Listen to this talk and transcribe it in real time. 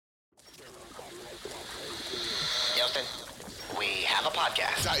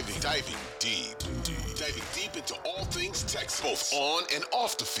podcast. Diving deep into all things Texas, both on and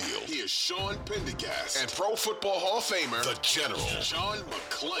off the field. Here's Sean Pendergast and Pro Football Hall of Famer, the General, John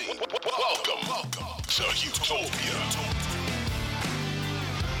McClain. Welcome to Utopia.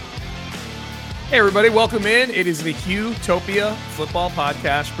 Hey everybody, welcome in. It is the Utopia Football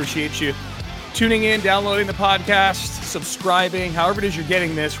Podcast. Appreciate you tuning in, downloading the podcast, subscribing, however it is you're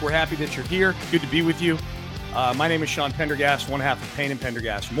getting this. We're happy that you're here. Good to be with you. My name is Sean Pendergast, one half of Payne and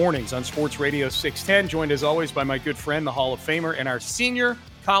Pendergast Mornings on Sports Radio 610, joined as always by my good friend, the Hall of Famer, and our senior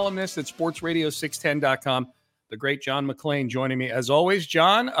columnist at sportsradio610.com, the great John McClain, joining me as always.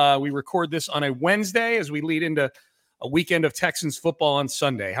 John, we record this on a Wednesday as we lead into a weekend of Texans football on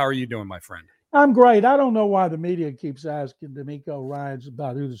Sunday. How are you doing, my friend? I'm great. I don't know why the media keeps asking D'Amico Ryans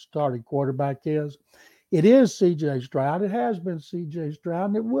about who the starting quarterback is. It is C.J. Stroud. It has been C.J.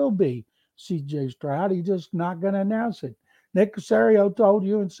 Stroud, and it will be C.J. Stroud. He's just not going to announce it. Nick Caserio told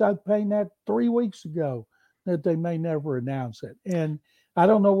you and Seth Payne that 3 weeks ago that they may never announce it. And I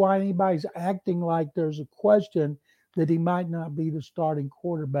don't know why anybody's acting like there's a question that he might not be the starting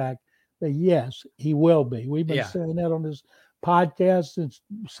quarterback. But yes, he will be. We've been saying that on this podcast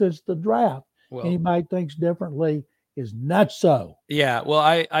since the draft. Well, anybody thinks differently is not so. Yeah, well,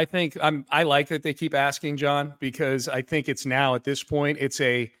 I think I like that they keep asking, John, because I think it's now at this point it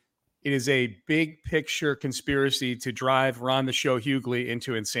is a big picture conspiracy to drive Ron the Show Hughley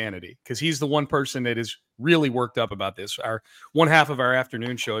into insanity, because he's the one person that is really worked up about this. Our one half of our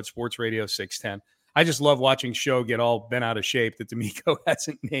afternoon show at Sports Radio 610. I just love watching Show get all bent out of shape that D'Amico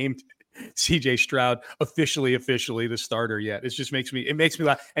hasn't named C.J. Stroud officially the starter yet. It just makes me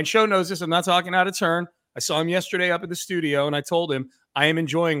laugh. And Show knows this. I'm not talking out of turn. I saw him yesterday up at the studio, and I told him, I am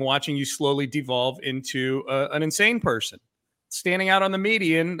enjoying watching you slowly devolve into an insane person. Standing out on the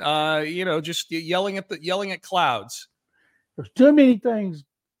median, just yelling at clouds. There's too many things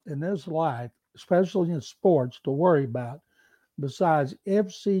in this life, especially in sports, to worry about besides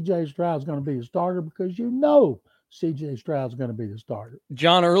if C.J. Stroud's going to be a starter, because C.J. Stroud's going to be the starter.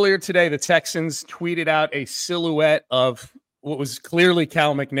 John, earlier today, the Texans tweeted out a silhouette of what was clearly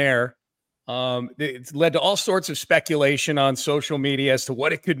Cal McNair. It led to all sorts of speculation on social media as to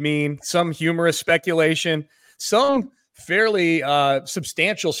what it could mean. Some humorous speculation, some fairly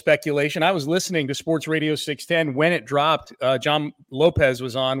substantial speculation. I was listening to Sports Radio 610 when it dropped. John Lopez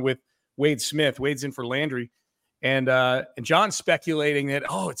was on with Wade Smith. Wade's in for Landry. And John's speculating that,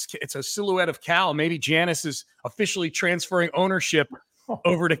 it's a silhouette of Cal. Maybe Janice is officially transferring ownership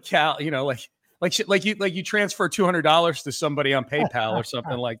over to Cal. Like you transfer $200 to somebody on PayPal or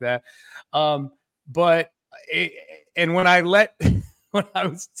something like that. When I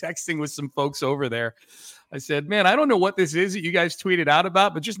was texting with some folks over there, I said, man, I don't know what this is that you guys tweeted out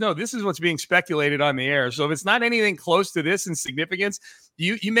about, but just know this is what's being speculated on the air. So if it's not anything close to this in significance,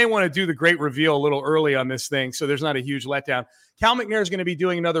 you may want to do the great reveal a little early on this thing so there's not a huge letdown. Cal McNair is going to be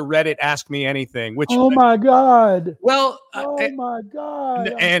doing another Reddit Ask Me Anything, which my God. Well, my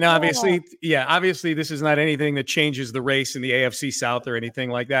God. And obviously this is not anything that changes the race in the AFC South or anything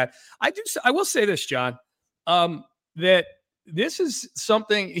like that. I will say this, John, that this is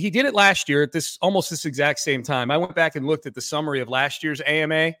something he did it last year at almost this exact same time. I went back and looked at the summary of last year's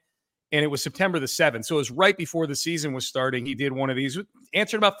AMA, and it was September the 7th. So it was right before the season was starting. He did one of these,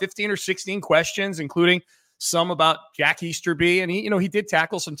 answered about 15 or 16 questions, including some about Jack Easterby. And he did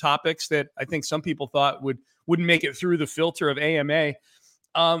tackle some topics that I think some people thought wouldn't make it through the filter of AMA.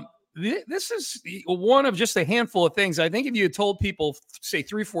 This is one of just a handful of things. I think if you had told people, say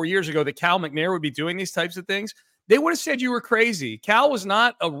 3-4 years ago, that Cal McNair would be doing these types of things, they would have said you were crazy. Cal was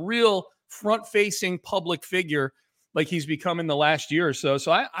not a real front-facing public figure like he's become in the last year or so.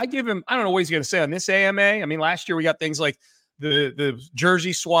 So I give him, I don't know what he's going to say on this AMA. I mean, last year we got things like the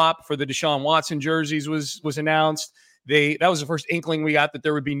jersey swap for the Deshaun Watson jerseys was announced. That was the first inkling we got that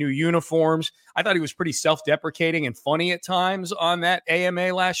there would be new uniforms. I thought he was pretty self-deprecating and funny at times on that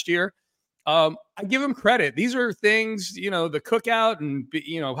AMA last year. I give him credit. These are things, the cookout and,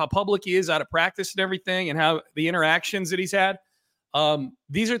 how public he is out of practice and everything and how the interactions that he's had.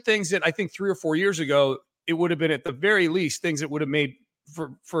 These are things that I think 3 or 4 years ago, it would have been at the very least things that would have made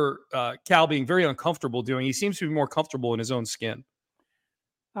for Cal being very uncomfortable doing. He seems to be more comfortable in his own skin.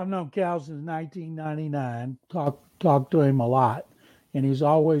 I've known Cal since 1999, talked to him a lot, and he's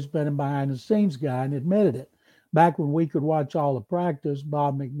always been a behind-the-scenes guy and admitted it. Back when we could watch all the practice,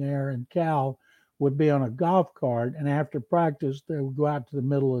 Bob McNair and Cal would be on a golf cart, and after practice, they would go out to the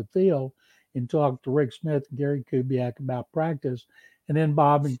middle of the field and talk to Rick Smith and Gary Kubiak about practice, and then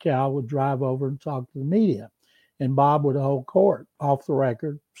Bob and Cal would drive over and talk to the media. And Bob would hold court off the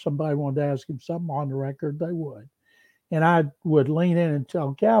record. Somebody wanted to ask him something on the record, they would. And I would lean in and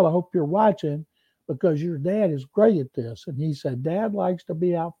tell Cal, I hope you're watching because your dad is great at this. And he said, Dad likes to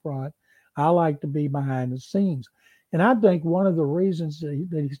be out front. I like to be behind the scenes. And I think one of the reasons that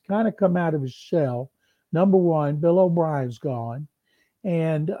he's kind of come out of his shell, number one, Bill O'Brien's gone.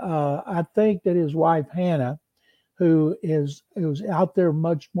 And I think that his wife, Hannah, who's out there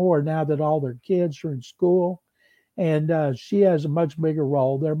much more now that all their kids are in school, and she has a much bigger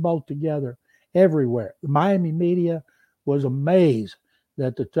role. They're both together everywhere. The Miami media was amazed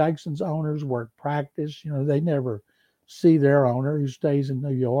that the Texans owners were at practice. You know, they never see their owner who stays in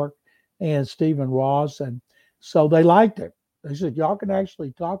New York, and Stephen Ross. And so they liked it. They said, y'all can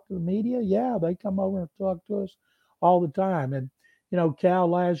actually talk to the media? Yeah, they come over and talk to us all the time. And, you know, Cal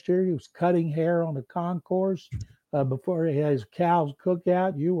last year, he was cutting hair on the concourse before he had his Cal's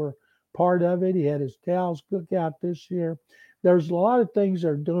cookout. You were part of it. He had his Cal's cookout this year. There's a lot of things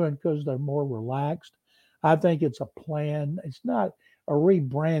they're doing because they're more relaxed. I think it's a plan. It's not a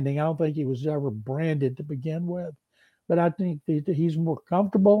rebranding. I don't think he was ever branded to begin with, but I think that he's more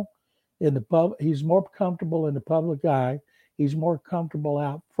comfortable in the pub. He's more comfortable in the public eye. He's more comfortable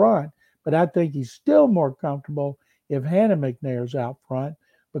out front, but I think he's still more comfortable if Hannah McNair's out front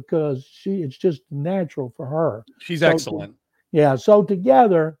because it's just natural for her. She's excellent. Yeah. So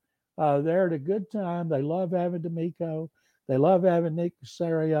together, they're at a good time. They love having D'Amico. They love having Nick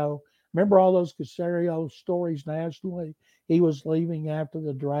Caserio. Remember all those Caserio stories nationally? He was leaving after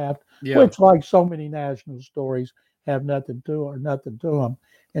the draft, which, like so many national stories, have nothing to them.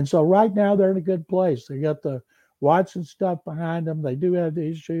 And so right now they're in a good place. They got the Watson stuff behind them. They do have the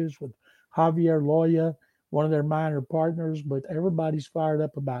issues with Javier Loya, one of their minor partners, but everybody's fired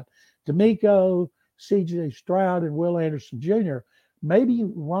up about D'Amico, C.J. Stroud, and Will Anderson Jr. Maybe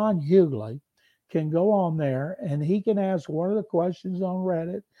Ron Hughley can go on there and he can ask one of the questions on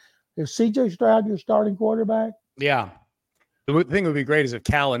Reddit. Is C.J. Stroud your starting quarterback? Yeah. The thing that would be great is if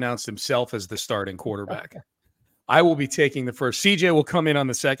Cal announced himself as the starting quarterback. I will be taking the first. CJ will come in on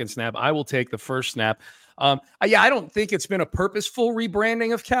the second snap. I will take the first snap. I don't think it's been a purposeful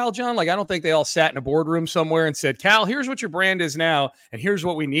rebranding of Cal, John. Like, I don't think they all sat in a boardroom somewhere and said, Cal, here's what your brand is now, and here's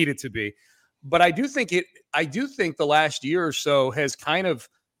what we need it to be. But I do think the last year or so has kind of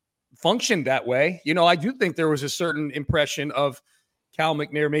functioned that way. You know, I do think there was a certain impression of Cal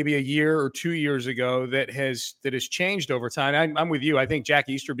McNair maybe a year or 2 years ago that has changed over time. I'm with you. I think Jack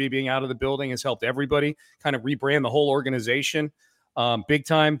Easterby being out of the building has helped everybody kind of rebrand the whole organization. Big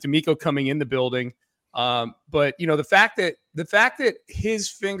time. D'Amico coming in the building. But you know, the fact that his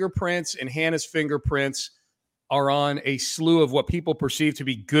fingerprints and Hannah's fingerprints are on a slew of what people perceive to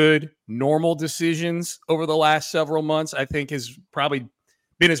be good, normal decisions over the last several months, I think has probably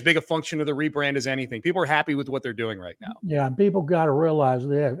been as big a function of the rebrand as anything. People are happy with what they're doing right now. Yeah, and people got to realize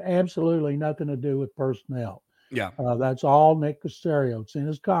they have absolutely nothing to do with personnel. Yeah. That's all Nick Caserio. It's in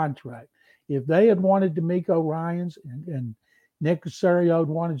his contract. If they had wanted D'Amico Ryans and Nick Caserio had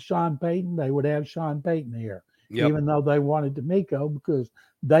wanted Sean Payton, they would have Sean Payton here, even though they wanted D'Amico, because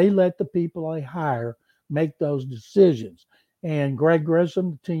they let the people they hire make those decisions. And Greg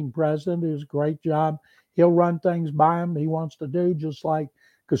Grissom, the team president, does a great job. He'll run things by him he wants to do, just like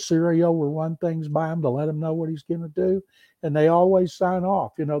Caserio will run things by him to let him know what he's going to do. And they always sign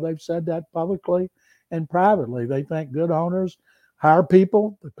off. You know, they've said that publicly and privately. They think good owners hire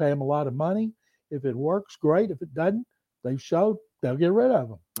people, they pay them a lot of money. If it works, great. If it doesn't, they've showed they'll get rid of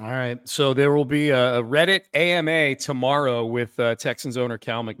them. All right. So there will be a Reddit AMA tomorrow with Texans owner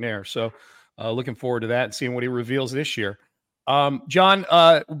Cal McNair. So looking forward to that and seeing what he reveals this year. John,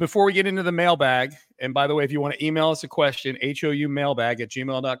 before we get into the mailbag, and by the way, if you want to email us a question,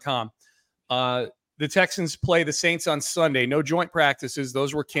 houmailbag@gmail.com. The Texans play the Saints on Sunday. No joint practices.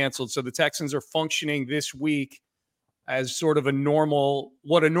 Those were canceled. So the Texans are functioning this week as sort of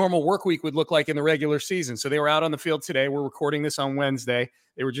what a normal work week would look like in the regular season. So they were out on the field today. We're recording this on Wednesday.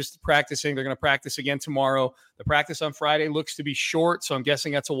 They were just practicing. They're going to practice again tomorrow. The practice on Friday looks to be short. So I'm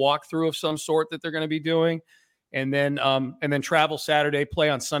guessing that's a walkthrough of some sort that they're going to be doing. And then travel Saturday, play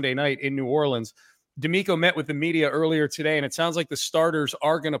on Sunday night in New Orleans. D'Amico met with the media earlier today, and it sounds like the starters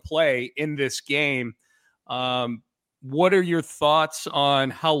are going to play in this game. What are your thoughts on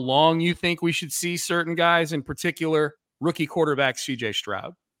how long you think we should see certain guys, in particular rookie quarterback C.J.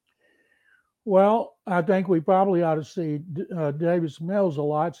 Stroud? Well, I think we probably ought to see Davis Mills a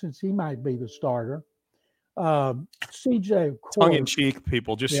lot since he might be the starter. CJ, of course, tongue-in-cheek,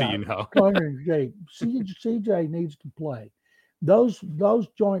 people, just so you know. Tongue-in-cheek. CJ needs to play. Those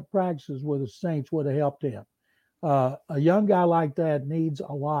joint practices with the Saints would have helped him. A young guy like that needs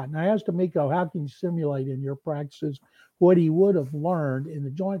a lot. And I asked D'Amico, how can you simulate in your practices what he would have learned in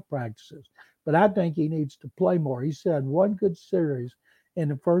the joint practices. But I think he needs to play more. He said one good series in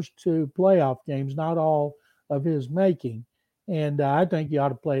the first two playoff games, not all of his making. And I think he ought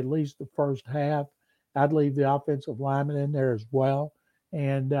to play at least the first half. I'd leave the offensive lineman in there as well.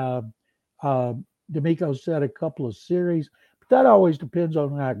 And D'Amico said a couple of series, but that always depends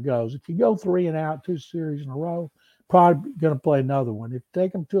on how it goes. If you go 3 and out, 2 series in a row, probably going to play another one. If you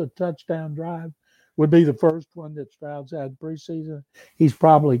take him to a touchdown drive, would be the first one that Stroud's had preseason, he's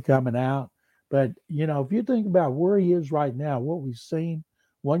probably coming out. But, if you think about where he is right now, what we've seen,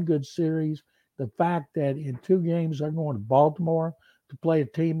 one good series, the fact that in 2 games they're going to Baltimore to play a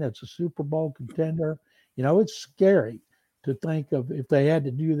team that's a Super Bowl contender, it's scary to think of if they had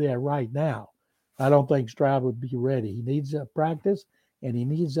to do that right now. I don't think Stroud would be ready. He needs that practice, and he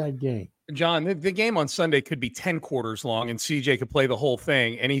needs that game. John, the game on Sunday could be 10 quarters long, and CJ could play the whole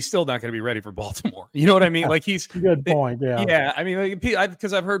thing, and he's still not going to be ready for Baltimore. You know what I mean? Like Good point. Yeah. Yeah. I mean,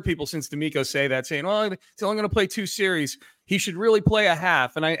 because I've heard people since D'Amico say that, saying, "Oh, he's only going to play 2 series. He should really play a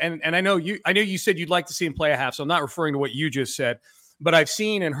half." And I know you said you'd like to see him play a half, so I'm not referring to what you just said. But I've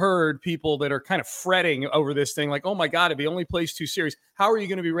seen and heard people that are kind of fretting over this thing, like, "Oh my God, if he only plays 2 series, how are you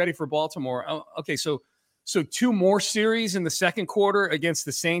going to be ready for Baltimore?" Oh, okay, so 2 more series in the second quarter against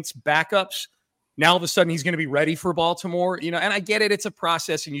the Saints backups. Now all of a sudden he's going to be ready for Baltimore, and I get it. It's a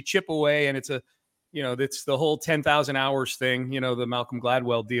process and you chip away, and it's it's the whole 10,000 hours thing, the Malcolm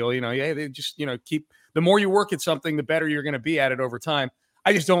Gladwell deal, they just, keep, the more you work at something, the better you're going to be at it over time.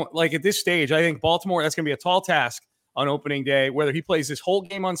 I just don't like at this stage. I think Baltimore, that's going to be a tall task on opening day, whether he plays this whole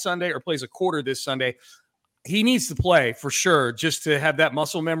game on Sunday or plays a quarter this Sunday. He needs to play for sure, just to have that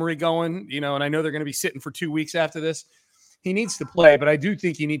muscle memory going, and I know they're going to be sitting for 2 weeks after this. He needs to play, but I do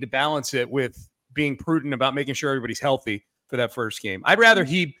think you need to balance it with being prudent about making sure everybody's healthy for that first game. I'd rather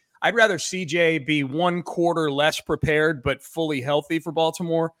CJ be 1 quarter less prepared but fully healthy for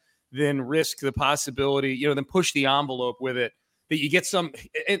Baltimore than risk the possibility, than push the envelope with it, that you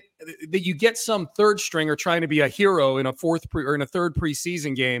get some third stringer trying to be a hero in a third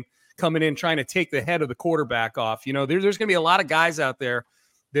preseason game, coming in trying to take the head of the quarterback off. There's going to be a lot of guys out there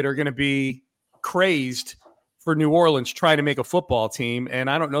that are going to be crazed for New Orleans trying to make a football team. And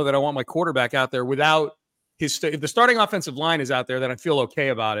I don't know that I want my quarterback out there without if the starting offensive line is out there, then I feel okay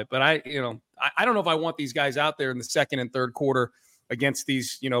about it. But I don't know if I want these guys out there in the second and third quarter against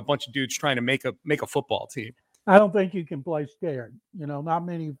these, a bunch of dudes trying to make a football team. I don't think you can play scared. Not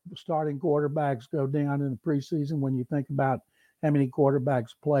many starting quarterbacks go down in the preseason. When you think about how many quarterbacks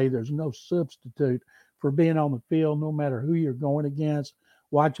play, there's no substitute for being on the field, no matter who you're going against,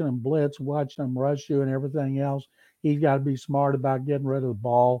 watching them blitz, watching them rush you and everything else. He's got to be smart about getting rid of the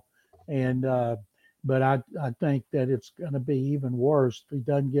ball. And, but I think that it's going to be even worse if he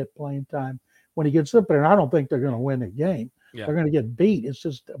doesn't get playing time when he gets up there. And I don't think they're going to win the game. Yeah. They're going to get beat. It's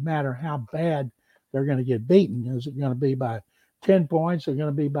just a matter of how bad they're going to get beaten. Is it going to be by 10 points? Or going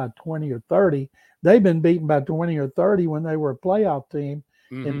to be by 20 or 30? They've been beaten by 20 or 30 when they were a playoff team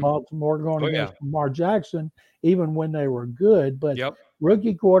in Baltimore going against Lamar Jackson, even when they were good. But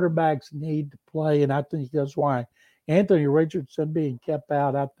rookie quarterbacks need to play, and I think that's why Anthony Richardson being kept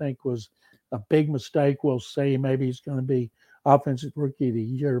out, I think, was a big mistake. We'll see. Maybe he's going to be offensive rookie of the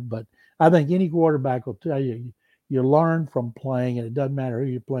year. But I think any quarterback will tell you, you learn from playing, and it doesn't matter who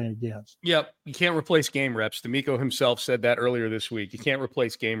you're playing against. Yep. You can't replace game reps. D'Amico himself said that earlier this week. You can't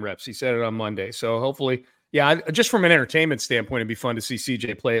replace game reps. He said it on Monday. So hopefully, just from an entertainment standpoint, it'd be fun to see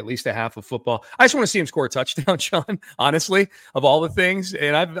CJ play at least a half of football. I just want to see him score a touchdown, Sean, honestly, of all the things.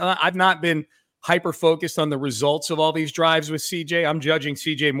 And I've not been hyper-focused on the results of all these drives with CJ. I'm judging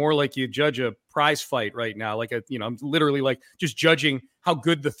CJ more like you judge a prize fight right now. Like I'm literally like just judging how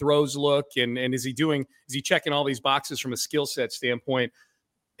good the throws look and is he checking all these boxes from a skill set standpoint.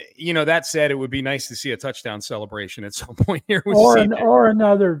 That said, it would be nice to see a touchdown celebration at some point here with CJ. Or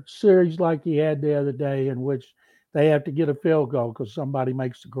another series like he had the other day in which they have to get a field goal because somebody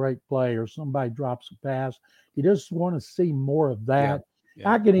makes a great play or somebody drops a pass. You just want to see more of that.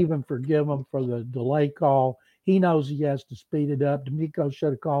 Yeah. I can even forgive him for the delay call. He knows he has to speed it up. D'Amico should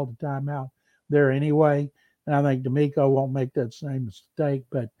have called the timeout there anyway. And I think D'Amico won't make that same mistake.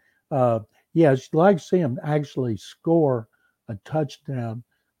 But, I'd like to see him actually score a touchdown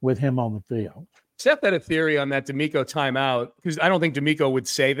with him on the field. Seth had a theory on that D'Amico timeout, because I don't think D'Amico would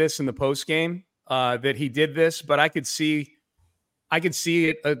say this in the postgame, that he did this, but I could see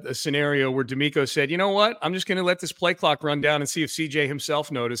a scenario where D'Amico said, you know what, I'm just going to let this play clock run down and see if CJ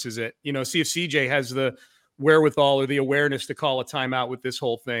himself notices it, see if CJ has the wherewithal or the awareness to call a timeout with this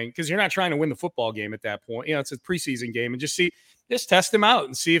whole thing, because you're not trying to win the football game at that point. It's a preseason game, and just test him out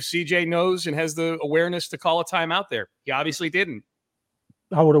and see if CJ knows and has the awareness to call a timeout there. He obviously didn't.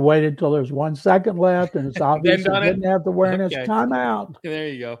 I would have waited till there's 1 second left, and it's obvious he didn't have the awareness. Okay. Timeout. There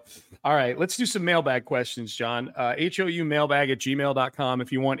you go. All right, let's do some mailbag questions, John. HOUmailbag@gmail.com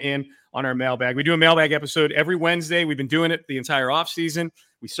if you want in on our mailbag. We do a mailbag episode every Wednesday. We've been doing it the entire offseason.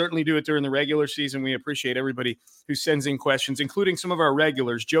 We certainly do it during the regular season. We appreciate everybody who sends in questions, including some of our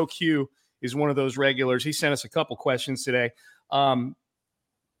regulars. Joe Q is one of those regulars. He sent us a couple questions today. John,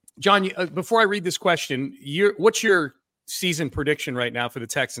 before I read this question, what's your season prediction right now for the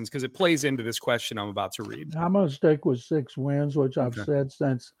Texans? Because it plays into this question I'm about to read. I'm going to stick with 6 wins, which I've said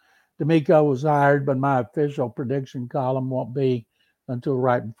since D'Amico was hired, but my official prediction column won't be until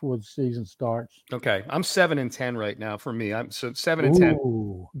right before the season starts. Okay, I'm 7-10 right now for me. I'm so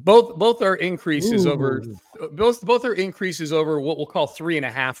 7-10. Both are increases over both are increases over what we'll call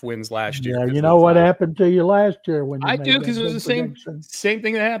 3.5 wins last year. Yeah, you know what happened to you last year when you I do, because it was the same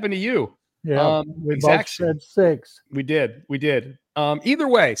thing that happened to you. Yeah, we both said 6. We did. Either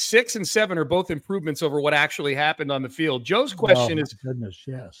way, 6 and 7 are both improvements over what actually happened on the field. Joe's question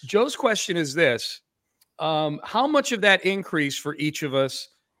Joe's question is this: how much of that increase for each of us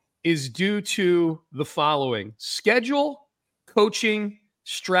is due to the following: schedule, coaching,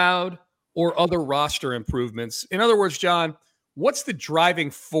 Stroud, or other roster improvements? In other words, John, what's the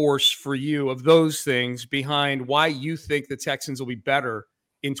driving force for you of those things behind why you think the Texans will be better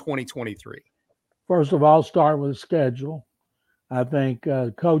in 2023? First of all, start with the schedule. I think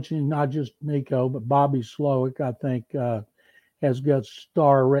coaching, not just Nico, but Bobby Slowick, I think has got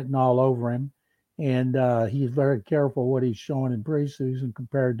star written all over him. And he's very careful what he's showing in preseason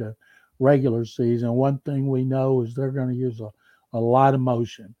compared to regular season. One thing we know is they're going to use a lot of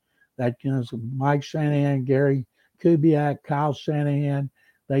motion. That comes from Mike Shanahan, Gary Kubiak, Kyle Shanahan.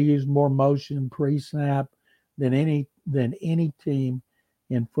 They use more motion pre-snap than any team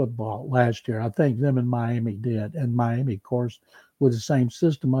in football last year. I think them and Miami did. And Miami, of course, with the same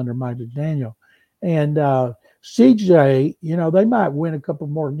system under Mike McDaniel. And CJ, they might win a couple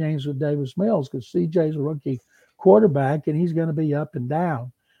more games with Davis Mills because CJ's a rookie quarterback and he's going to be up and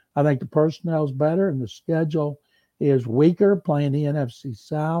down. I think the personnel's better and the schedule is weaker, playing the NFC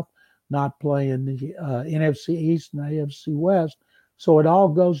South, not playing the NFC East and AFC West. So it all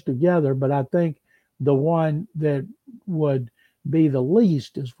goes together. But I think the one that would be the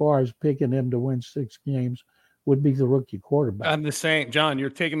least as far as picking him to win 6 games would be the rookie quarterback. I'm the same. John,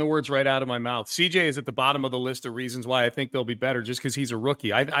 you're taking the words right out of my mouth. CJ is at the bottom of the list of reasons why I think they'll be better, just because he's a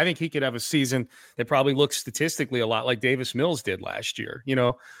rookie. I think he could have a season that probably looks statistically a lot like Davis Mills did last year.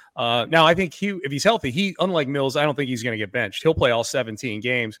 Now I think if he's healthy, unlike Mills, I don't think he's going to get benched. He'll play all 17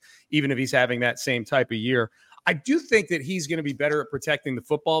 games, even if he's having that same type of year. I do think that he's going to be better at protecting the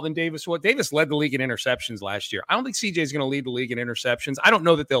football than Davis was. Davis led the league in interceptions last year. I don't think CJ is going to lead the league in interceptions. I don't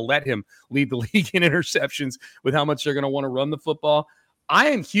know that they'll let him lead the league in interceptions with how much they're going to want to run the football. I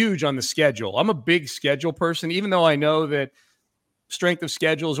am huge on the schedule. I'm a big schedule person, even though I know that strength of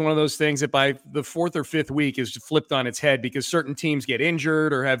schedule is one of those things that by the 4th or 5th week is flipped on its head because certain teams get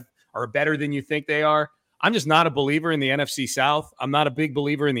injured or are better than you think they are. I'm just not a believer in the NFC South. I'm not a big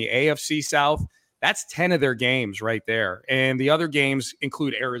believer in the AFC South. That's 10 of their games right there. And the other games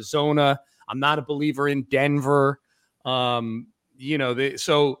include Arizona. I'm not a believer in Denver. So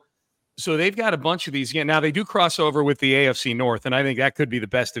they've got a bunch of these. Now they do cross over with the AFC North, and I think that could be the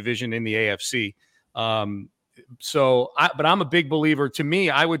best division in the AFC. But I'm a big believer. To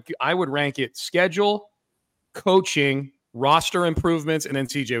me, I would rank it schedule, coaching, roster improvements, and then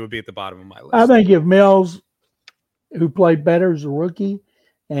CJ would be at the bottom of my list. I think if Mills, who played better as a rookie,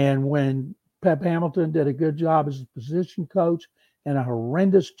 and when Pep Hamilton did a good job as a position coach and a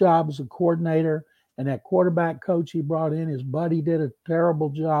horrendous job as a coordinator, and that quarterback coach he brought in, his buddy, did a terrible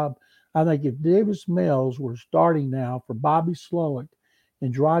job. I think if Davis Mills were starting now for Bobby Slowick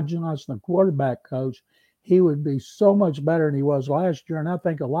and Rod Johnson, the quarterback coach, he would be so much better than he was last year. And I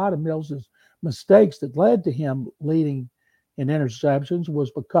think a lot of Mills's mistakes that led to him leading in interceptions was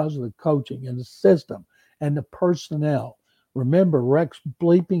because of the coaching and the system and the personnel. Remember Rex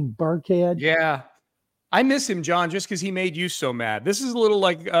bleeping Burkhead? Yeah. I miss him, John, just because he made you so mad. This is a little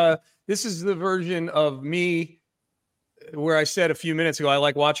like this is the version of me where I said a few minutes ago I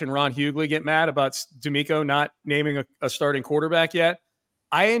like watching Ron Hughley get mad about D'Amico not naming a starting quarterback yet.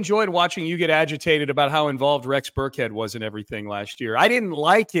 I enjoyed watching you get agitated about how involved Rex Burkhead was in everything last year. I didn't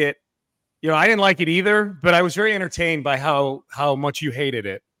like it. I didn't like it either, but I was very entertained by how much you hated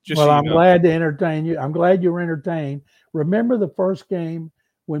it. I'm glad to entertain you. I'm glad you were entertained. Remember the first game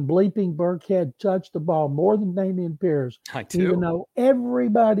when Bleeping Burkhead touched the ball more than Dameon Pierce, I do. even though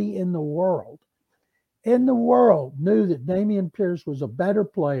everybody in the world knew that Dameon Pierce was a better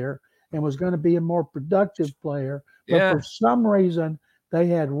player and was going to be a more productive player. But for some reason, they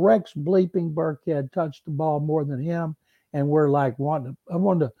had Rex Bleeping Burkhead touch the ball more than him. And we're like, I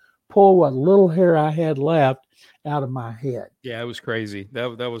wanted to pull what little hair I had left out of my head. Yeah, it was crazy.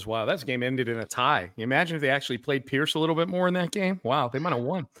 That was wild. That game ended in a tie. You imagine if they actually played Pierce a little bit more in that game? Wow, they might have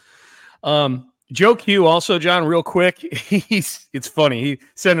won. Joe Q also, John, real quick. It's funny. He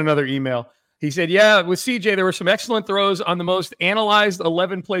sent another email. He said, yeah, with CJ, there were some excellent throws on the most analyzed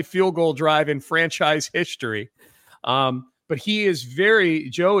 11-play field goal drive in franchise history. But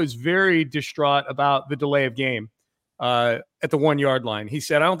Joe is very distraught about the delay of game at the 1 yard line. He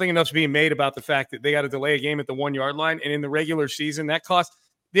said, I don't think enough's being made about the fact that they got to delay a game at the 1 yard line. And in the regular season,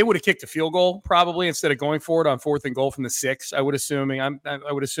 they would have kicked a field goal probably instead of going for it on 4th and goal from the 6. I would assume in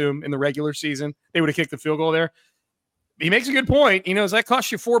the regular season, they would have kicked the field goal there. He makes a good point. That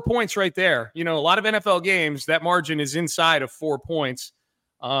costs you 4 points right there. A lot of NFL games, that margin is inside of 4 points.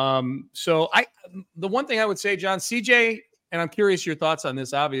 So the one thing I would say, John, CJ, and I'm curious your thoughts on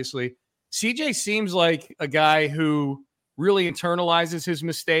this, obviously, CJ seems like a guy who really internalizes his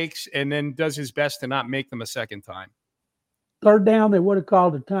mistakes and then does his best to not make them a second time. Third down, they would have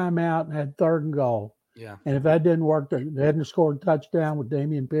called a timeout and had 3rd and goal. Yeah. And if that didn't work, they hadn't scored a touchdown with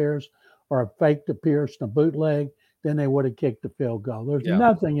Dameon Pierce or a fake to Pierce and a bootleg, then they would have kicked the field goal. There's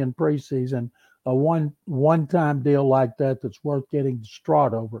nothing in preseason, a one-time deal like that's worth getting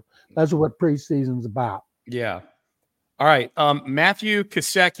distraught over. That's what preseason's about. Yeah. All right. Matthew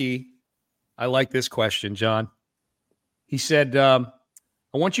Kasecki, I like this question, John. He said, I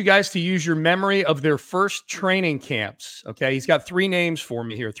want you guys to use your memory of their first training camps. Okay. He's got 3 names for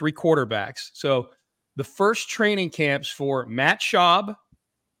me here, 3 quarterbacks. So the first training camps for Matt Schaub,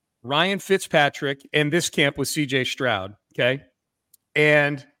 Ryan Fitzpatrick, and this camp with CJ Stroud. Okay.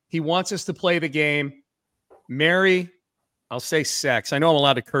 And he wants us to play the game, marry, I'll say sex. I know I'm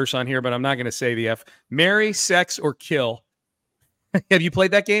allowed to curse on here, but I'm not going to say the F. Marry, sex, or kill. Have you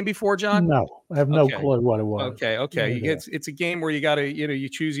played that game before, John? No, I have no clue what it was. Okay. It's a game where you got to, you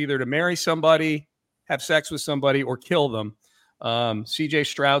choose either to marry somebody, have sex with somebody, or kill them. CJ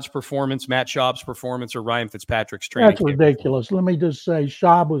Stroud's performance, Matt Schaub's performance, or Ryan Fitzpatrick's training. That's ridiculous. Let me just say,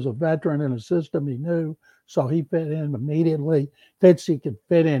 Schaub was a veteran in a system he knew, so he fit in immediately. Fitzy could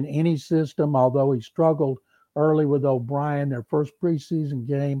fit in any system, although he struggled early with O'Brien. Their first preseason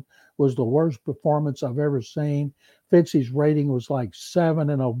game was the worst performance I've ever seen. Fitzy's rating was like 7,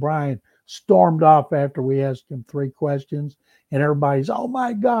 and O'Brien stormed off after we asked him 3 questions, and everybody's, oh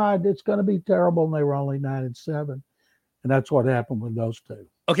my God, it's going to be terrible, and they were only 9-7. And that's what happened with those 2.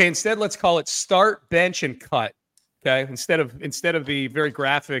 Okay, instead let's call it start, bench, and cut. Okay, instead of the very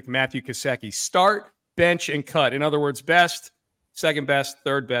graphic Matthew Kasecki, start, bench, and cut. In other words, best, second best,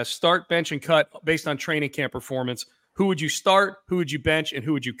 third best. Start, bench, and cut based on training camp performance. Who would you start? Who would you bench? And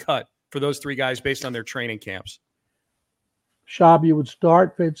who would you cut for those 3 guys based on their training camps? Schaub, you would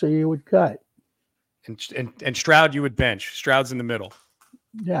start. Fitzy, you would cut. And Stroud, you would bench. Stroud's in the middle.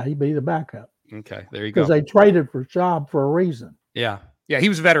 Yeah, he'd be the backup. Okay, there you go. Because they traded for Schaub for a reason. Yeah, he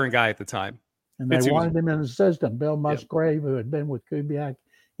was a veteran guy at the time. And they wanted him in the system. Bill Musgrave, who had been with Kubiak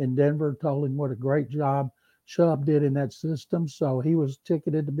in Denver, told him what a great job Schaub did in that system. So he was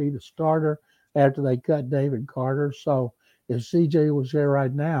ticketed to be the starter after they cut David Carter. So if CJ was there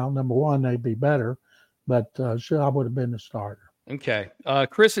right now, number one, they'd be better. But Schaub would have been the starter. Okay.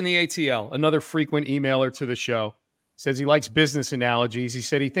 Chris in the ATL, another frequent emailer to the show, says he likes business analogies. He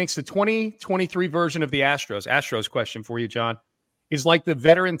said he thinks the 2023 version of the Astros question for you, John, is like the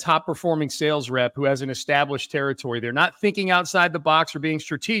veteran top-performing sales rep who has an established territory. They're not thinking outside the box or being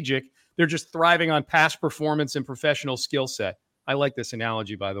strategic. They're just thriving on past performance and professional skill set. I like this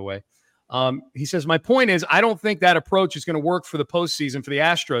analogy, by the way. He says, my point is, I don't think that approach is going to work for the postseason for the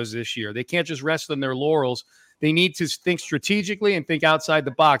Astros this year. They can't just rest on their laurels. They need to think strategically and think outside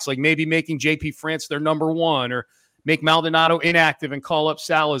the box, like maybe making JP France their number 1 or make Maldonado inactive and call up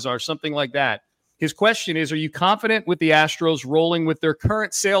Salazar, something like that. His question is, are you confident with the Astros rolling with their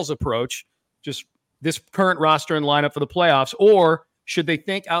current sales approach, just this current roster and lineup for the playoffs, or should they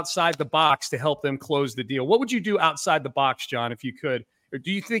think outside the box to help them close the deal? What would you do outside the box, John, if you could? Or do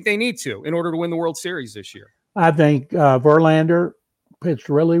you think they need to in order to win the World Series this year? I think Verlander pitched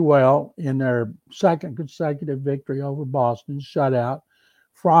really well in their second consecutive victory over Boston, shutout.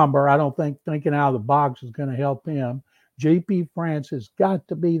 Fromber, I don't think thinking out of the box is going to help him. JP France has got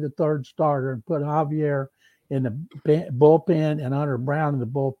to be the third starter and put Javier in the bullpen and Hunter Brown in the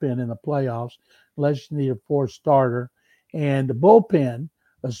bullpen in the playoffs, unless you need a 4th starter. And the bullpen,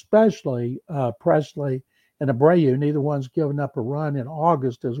 especially Presley and Abreu. Neither one's given up a run in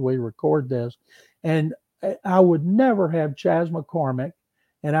August as we record this. And I would never have Chas McCormick,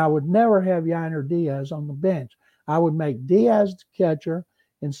 and I would never have Yainer Diaz on the bench. I would make Diaz the catcher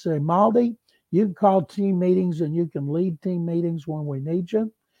and say, Maldi, you can call team meetings and you can lead team meetings when we need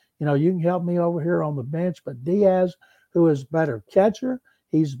you. You know, you can help me over here on the bench, but Diaz, who is better catcher,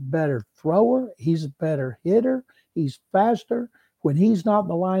 he's a better thrower, he's a better hitter, he's faster. When he's not in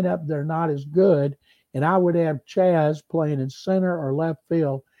the lineup, they're not as good. And I would have Chas playing in center or left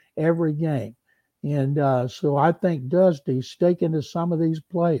field every game. And so I think Dusty sticking to some of these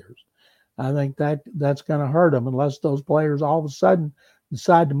players. I think that's going to hurt them unless those players all of a sudden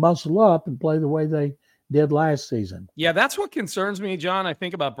decide to muscle up and play the way they did last season. Yeah, that's what concerns me, John. I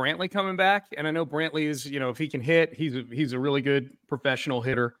think about Brantley coming back, and I know Brantley is, if he can hit, he's a really good professional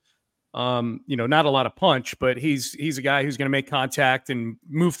hitter. Not a lot of punch, but he's a guy who's going to make contact and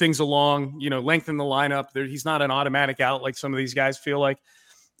move things along, lengthen the lineup. He's not an automatic out like some of these guys feel like.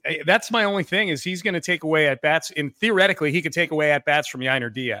 That's my only thing is he's going to take away at bats, and theoretically he could take away at bats from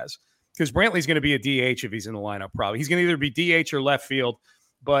Yainer Diaz because Brantley's going to be a DH if he's in the lineup. Probably he's going to either be DH or left field,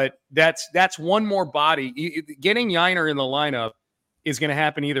 but that's one more body. Getting Yainer in the lineup is going to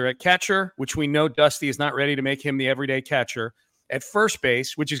happen either at catcher, which we know Dusty is not ready to make him the everyday catcher, at first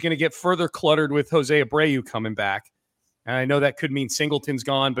base, which is going to get further cluttered with Jose Abreu coming back. And I know that could mean Singleton's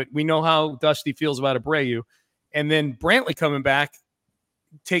gone, but we know how Dusty feels about Abreu. And then Brantley coming back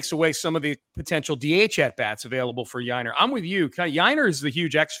takes away some of the potential DH at-bats available for Yainer. I'm with you. Yainer is the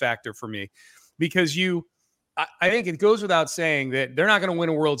huge X factor for me because I think it goes without saying that they're not going to win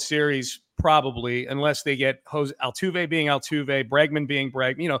a World Series probably unless they get Altuve being Altuve, Bregman being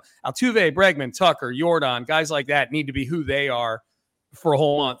Bregman. Altuve, Bregman, Tucker, Jordan, guys like that need to be who they are for a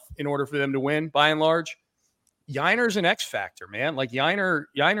whole month in order for them to win, by and large. Yainer's an X factor, man. Like Yainer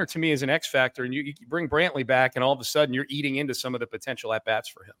to me is an X factor, and you bring Brantley back, and all of a sudden you're eating into some of the potential at bats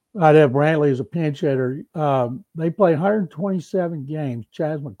for him. I'd have Brantley as a pinch hitter. They play 127 games.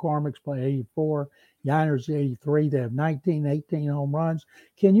 Chas McCormick's play 84. Yainer's 83. They have 18 home runs.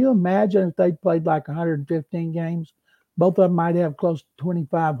 Can you imagine if they played like 115 games? Both of them might have close to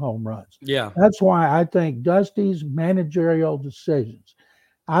 25 home runs. Yeah. That's why I think Dusty's managerial decisions.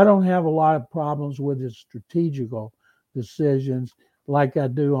 I don't have a lot of problems with his strategical decisions like I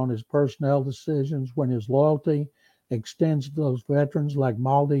do on his personnel decisions. When his loyalty extends to those veterans like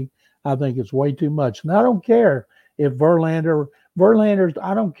Maldi, I think it's way too much. And I don't care if Verlander's,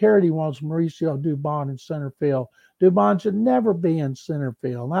 I don't care if he wants Mauricio Dubon in center field. Dubon should never be in center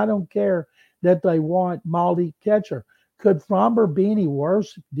field. And I don't care that they want Maldi catcher. Could Fromber be any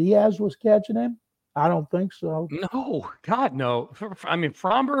worse if Diaz was catching him? I don't think so. No, God, no. I mean,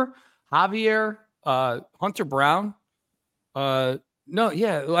 Fromber, Javier, Hunter Brown. No,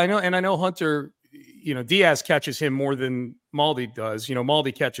 yeah, I know. And I know Hunter, Diaz catches him more than Maldi does.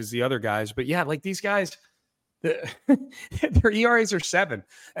 Maldi catches the other guys. But yeah, like these guys, their ERAs are 7.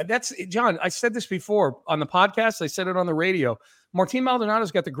 And that's, John, I said this before on the podcast. I said it on the radio. Martin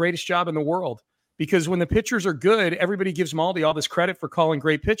Maldonado's got the greatest job in the world. Because when the pitchers are good, everybody gives Maldi all this credit for calling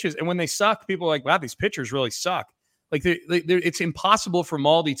great pitches. And when they suck, people are like, wow, these pitchers really suck. Like it's impossible for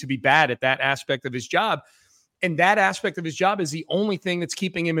Maldi to be bad at that aspect of his job. And that aspect of his job is the only thing that's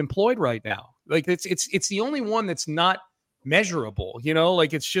keeping him employed right now. Like it's the only one that's not measurable,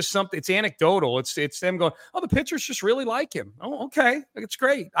 like it's just something, it's anecdotal. It's them going, oh, the pitchers just really like him. Oh, okay. It's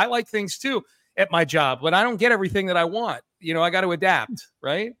great. I like things too at my job, but I don't get everything that I want. I got to adapt.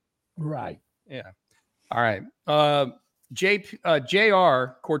 Right. Right. Yeah. All right. JR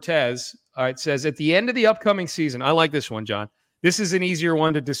Cortez says at the end of the upcoming season, I like this one, John. This is an easier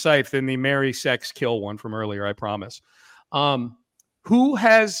one to decipher than the marry, sex, kill one from earlier, I promise. Who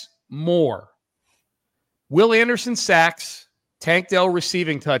has more? Will Anderson sacks, Tank Dell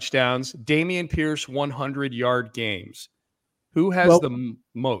receiving touchdowns, Damian Pierce 100-yard games. Who has the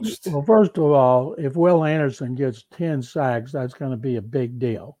most? Well, first of all, if Will Anderson gets 10 sacks, that's going to be a big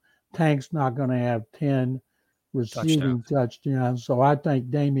deal. Tank's not going to have 10 receiving touchdowns. So I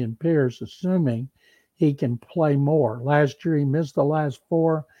think Damian Pierce, assuming he can play more. Last year, he missed the last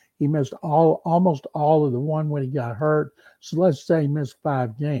 4. He missed almost all of the one when he got hurt. So let's say he missed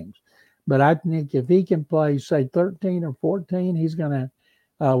 5 games. But I think if he can play, say, 13 or 14, he's going to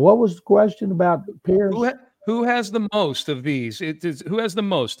what was the question about Pierce? Who has the most of these? Who has the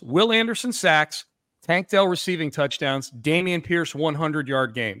most? Will Anderson sacks, Tank Dell receiving touchdowns, Damian Pierce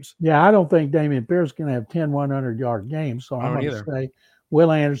 100-yard games. Yeah, I don't think Damian Pierce can have 10 100-yard games. So I'm going to say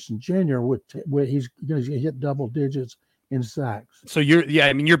Will Anderson Jr. he's going to hit double digits in sacks. So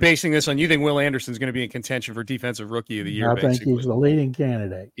you're basing this on, you think Will Anderson's going to be in contention for defensive rookie of the year? I think he's the leading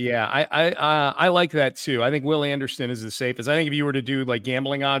candidate. Yeah, I like that too. I think Will Anderson is the safest. I think if you were to do like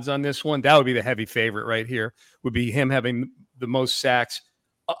gambling odds on this one, that would be the heavy favorite right here. Would be him having the most sacks.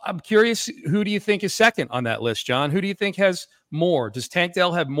 I'm curious, who do you think is second on that list, John? Who do you think has more? Does Tank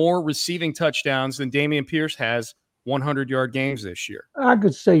Dell have more receiving touchdowns than Dameon Pierce has 100-yard games this year? I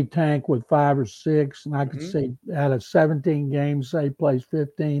could see Tank with 5 or 6, and I could see out of 17 games, say he plays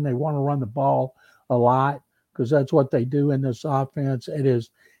 15. They want to run the ball a lot because that's what they do in this offense. It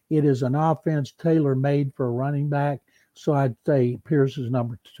is an offense tailor-made for a running back. So I'd say Pierce is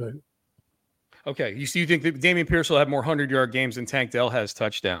number 2. Okay, you think that Dameon Pierce will have more 100-yard games than Tank Dell has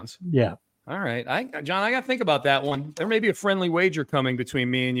touchdowns? Yeah. All right, John, I got to think about that one. There may be a friendly wager coming between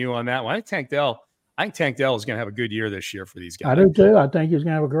me and you on that one. I think Tank Dell is going to have a good year this year for these guys. I do too. I think he's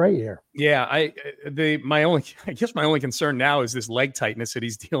going to have a great year. Yeah, my only concern now is this leg tightness that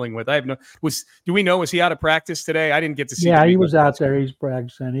he's dealing with. Do we know, was he out of practice today? I didn't get to see. Yeah, he was out there. He's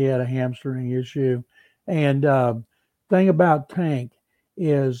practicing. He had a hamstring issue. And thing about Tank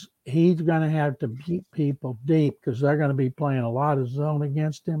is he's going to have to beat people deep because they're going to be playing a lot of zone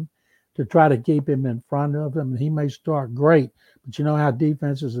against him to try to keep him in front of him. He may start great, but you know how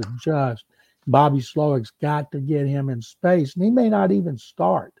defenses adjust. Bobby Slowick's got to get him in space, and he may not even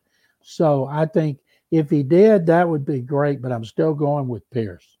start. So I think if he did, that would be great, but I'm still going with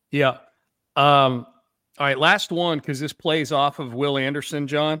Pierce. Yeah. All right, last one, because this plays off of Will Anderson,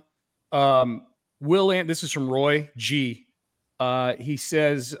 John. This is from Roy G. He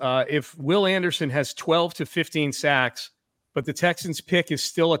says, if Will Anderson has 12 to 15 sacks, but the Texans pick is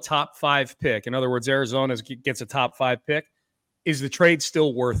still a top 5 pick, in other words, Arizona gets a top 5 pick, is the trade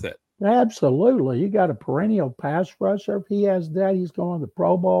still worth it? Absolutely. You got a perennial pass rusher. If he has that, he's going to the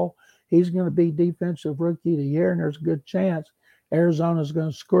Pro Bowl. He's going to be defensive rookie of the year, and there's a good chance Arizona's going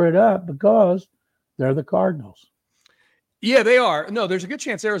to screw it up because they're the Cardinals. Yeah, they are. No, there's a good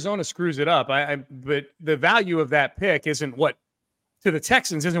chance Arizona screws it up. But the value of that pick isn't what, to the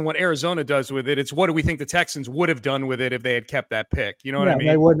Texans, isn't what Arizona does with it. It's what do we think the Texans would have done with it if they had kept that pick? You know what I mean?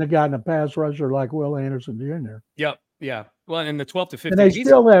 They wouldn't have gotten a pass rusher like Will Anderson Jr. Yep. Yeah. Well, in the 12 to 15. And they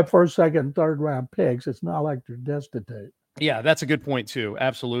still have first, second, third round picks. It's not like they're destitute. Yeah, that's a good point too.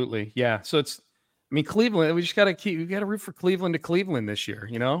 Absolutely. Yeah. So Cleveland, we got to root for Cleveland to Cleveland this year.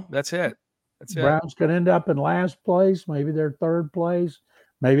 You know, that's it. Browns could end up in last place. Maybe they're third place.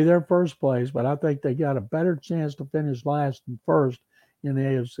 Maybe they're first place. But I think they got a better chance to finish last and first in the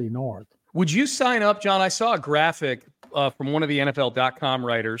AFC North. Would you sign up, John? I saw a graphic from one of the NFL.com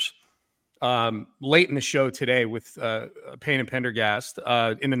writers late in the show today with Payne and Pendergast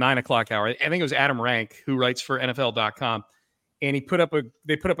in the 9 o'clock hour. I think it was Adam Rank, who writes for NFL.com. And they put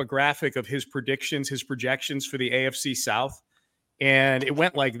up a graphic of his predictions, his projections for the AFC South. And it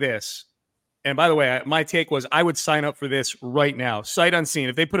went like this. And by the way, my take was I would sign up for this right now, sight unseen.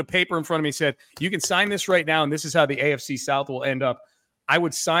 If they put a paper in front of me and said, you can sign this right now, and this is how the AFC South will end up, I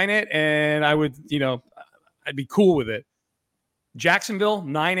would sign it, and I would, I'd be cool with it. Jacksonville,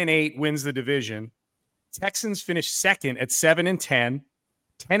 9-8, wins the division. Texans finish second at 7-10.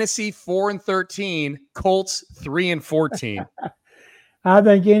 Tennessee, 4-13. Colts, 3-14. I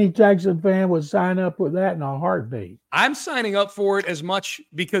think any Texan fan would sign up with that in a heartbeat. I'm signing up for it as much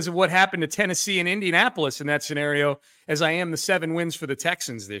because of what happened to Tennessee and Indianapolis in that scenario as I am the 7 wins for the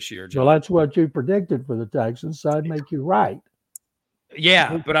Texans this year, John. Well, that's what you predicted for the Texans, so I'd make you right.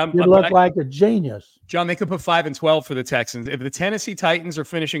 Yeah, but you look like a genius. John, they could put 5-12 for the Texans. If the Tennessee Titans are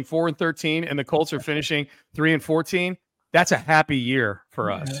finishing 4-13 and the Colts are finishing 3-14, that's a happy year for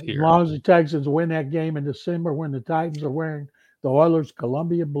us here. As long as the Texans win that game in December when the Titans are wearing the Oilers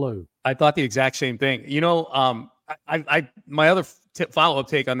Columbia blue. I thought the exact same thing. My other follow-up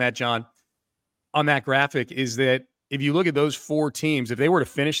take on that, John, on that graphic is that if you look at those 4 teams, if they were to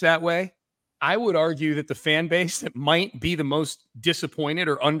finish that way, I would argue that the fan base that might be the most disappointed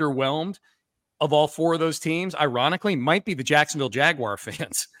or underwhelmed of all 4 of those teams, ironically, might be the Jacksonville Jaguar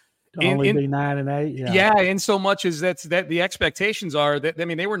fans. To only be 9-8. Yeah. In so much as that the expectations are that,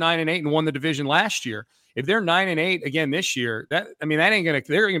 they were 9-8 and won the division last year. If they're 9-8 again this year, they're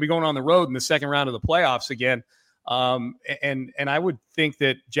going to be going on the road in the second round of the playoffs again. And I would think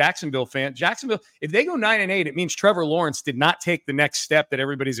that Jacksonville, if they go 9-8, it means Trevor Lawrence did not take the next step that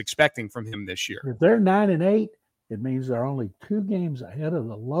everybody's expecting from him this year. If they're 9-8, it means they're only 2 games ahead of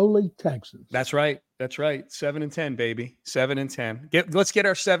the lowly Texans. That's right. 7-10, baby. 7-10. Let's get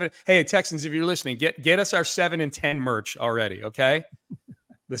our 7. Hey, Texans, if you're listening, get us our 7-10 merch already. Okay.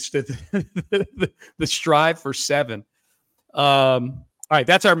 The strive for 7. All right,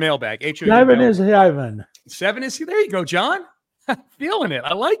 that's our mailbag. 7 is heaven. 7 is there. You go, John. Feeling it.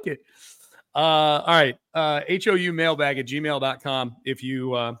 I like it. All right. HOUmailbag@gmail.com. If you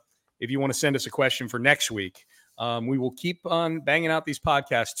want to send us a question for next week, we will keep on banging out these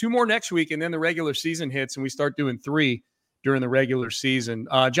podcasts. 2 more next week, and then the regular season hits, and we start doing 3 during the regular season.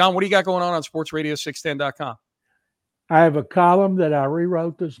 John, what do you got going on sportsradio610.com? I have a column that I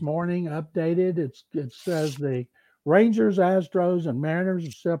rewrote this morning, updated. It says the Rangers, Astros, and Mariners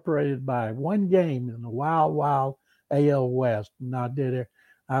are separated by 1 game in the wild AL West. And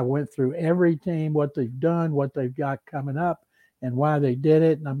I went through every team, what they've done, what they've got coming up, and why they did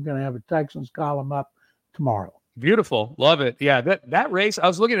it. And I'm going to have a Texans column up tomorrow. Beautiful. Love it. Yeah, that race, I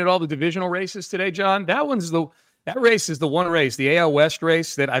was looking at all the divisional races today, John. That race is the one race, the AL West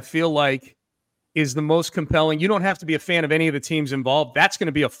race, that I feel like is the most compelling. You don't have to be a fan of any of the teams involved. That's going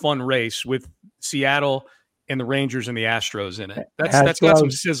to be a fun race with Seattle and the Rangers and the Astros in it. That's got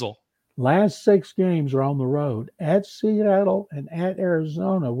some sizzle. Last 6 games are on the road at Seattle and at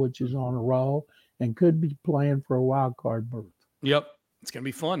Arizona, which is on a roll and could be playing for a wild card berth. Yep. It's going to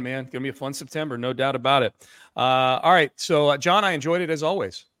be fun, man. It's going to be a fun September. No doubt about it. All right. So, John, I enjoyed it as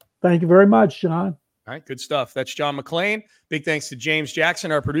always. Thank you very much, John. All right, good stuff. That's John McClain. Big thanks to James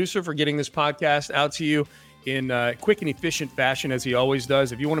Jackson, our producer, for getting this podcast out to you in quick and efficient fashion, as he always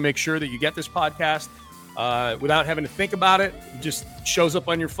does. If you want to make sure that you get this podcast without having to think about it, it just shows up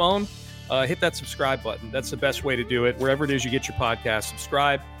on your phone, hit that subscribe button. That's the best way to do it. Wherever it is you get your podcast,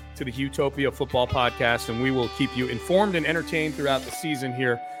 subscribe to the Utopia Football Podcast, and we will keep you informed and entertained throughout the season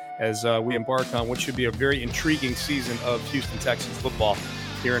here as we embark on what should be a very intriguing season of Houston Texans football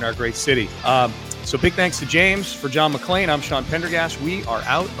here in our great city. So big thanks to James. For John McClain, I'm Sean Pendergast. We are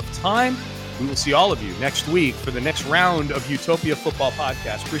out of time. We will see all of you next week for the next round of Utopia Football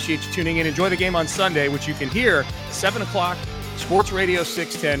Podcast. Appreciate you tuning in. Enjoy the game on Sunday, which you can hear 7 o'clock, Sports Radio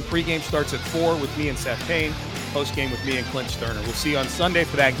 610. Pregame starts at 4 with me and Seth Payne. Postgame with me and Clint Sterner. We'll see you on Sunday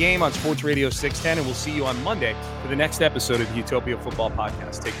for that game on Sports Radio 610, and we'll see you on Monday for the next episode of the Utopia Football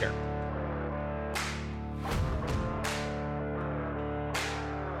Podcast. Take care.